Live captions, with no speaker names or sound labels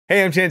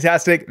Hey, I'm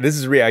Fantastic. This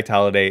is React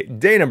Holiday,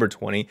 day number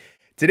 20.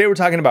 Today we're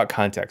talking about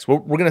context. We're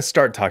going to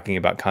start talking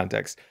about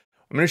context.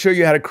 I'm going to show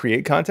you how to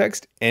create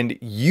context and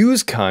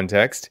use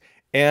context.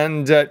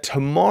 And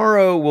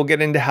tomorrow we'll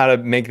get into how to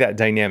make that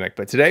dynamic.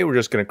 But today we're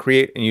just going to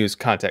create and use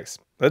context.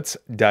 Let's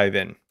dive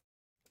in.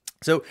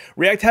 So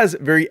React has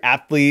very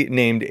aptly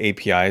named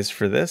APIs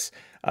for this.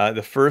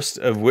 The first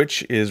of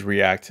which is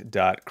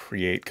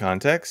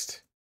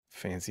react.createContext.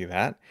 Fancy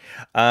that.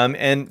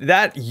 And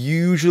that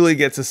usually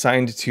gets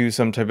assigned to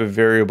some type of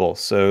variable.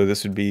 So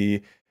this would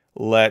be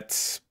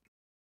let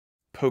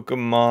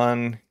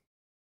Pokemon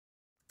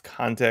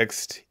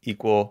context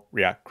equal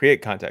React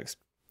create context.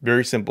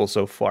 Very simple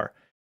so far.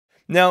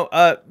 Now,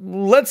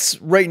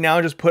 let's right now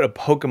just put a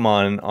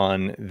Pokemon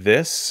on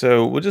this.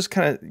 So we'll just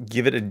kind of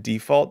give it a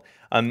default.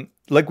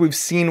 Like we've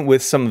seen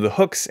with some of the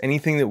hooks,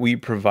 anything that we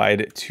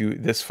provide to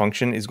this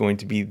function is going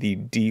to be the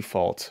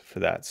default for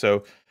that.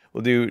 So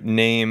we'll do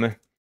name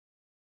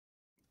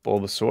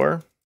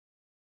Bulbasaur.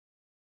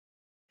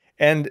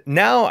 And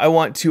now I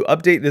want to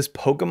update this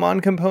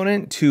Pokemon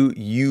component to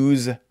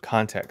use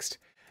context.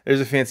 There's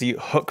a fancy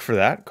hook for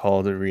that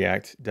called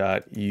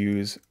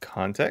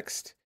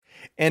react.useContext.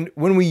 And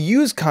when we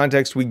use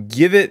context, we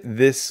give it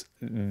this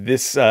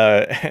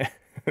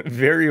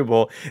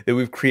variable that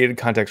we've created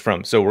context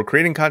from. So we're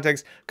creating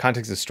context,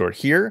 context is stored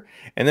here,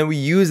 and then we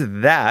use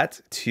that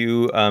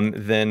to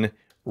then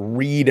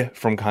read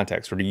from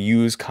context or to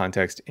use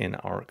context in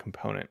our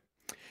component.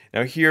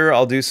 Now here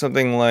I'll do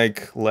something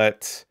like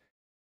let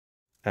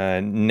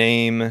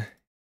name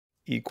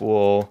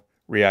equal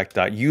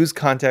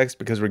react.useContext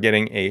because we're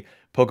getting a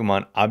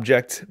Pokemon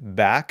object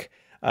back.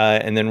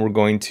 And then we're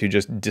going to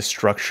just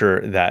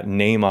destructure that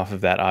name off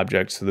of that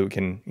object so that we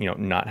can,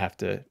 not have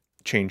to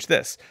change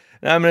this.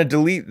 Now I'm going to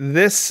delete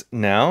this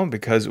now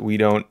because we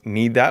don't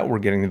need that. We're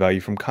getting the value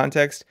from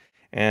context,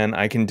 and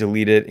I can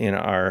delete it in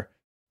our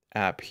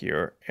app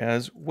here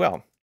as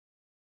well.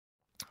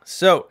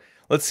 So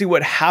let's see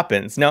what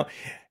happens. Now,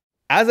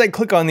 as I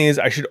click on these,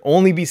 I should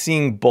only be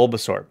seeing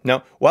Bulbasaur.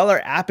 Now, while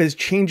our app is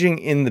changing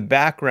in the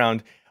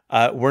background,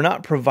 we're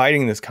not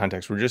providing this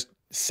context. We're just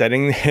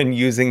setting and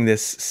using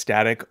this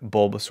static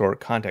Bulbasaur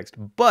context.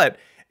 But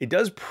it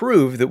does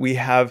prove that we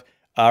have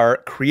our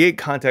create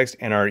context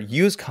and our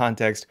use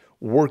context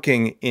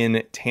working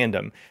in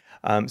tandem.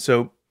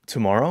 So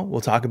tomorrow we'll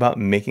talk about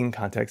making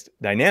context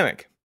dynamic.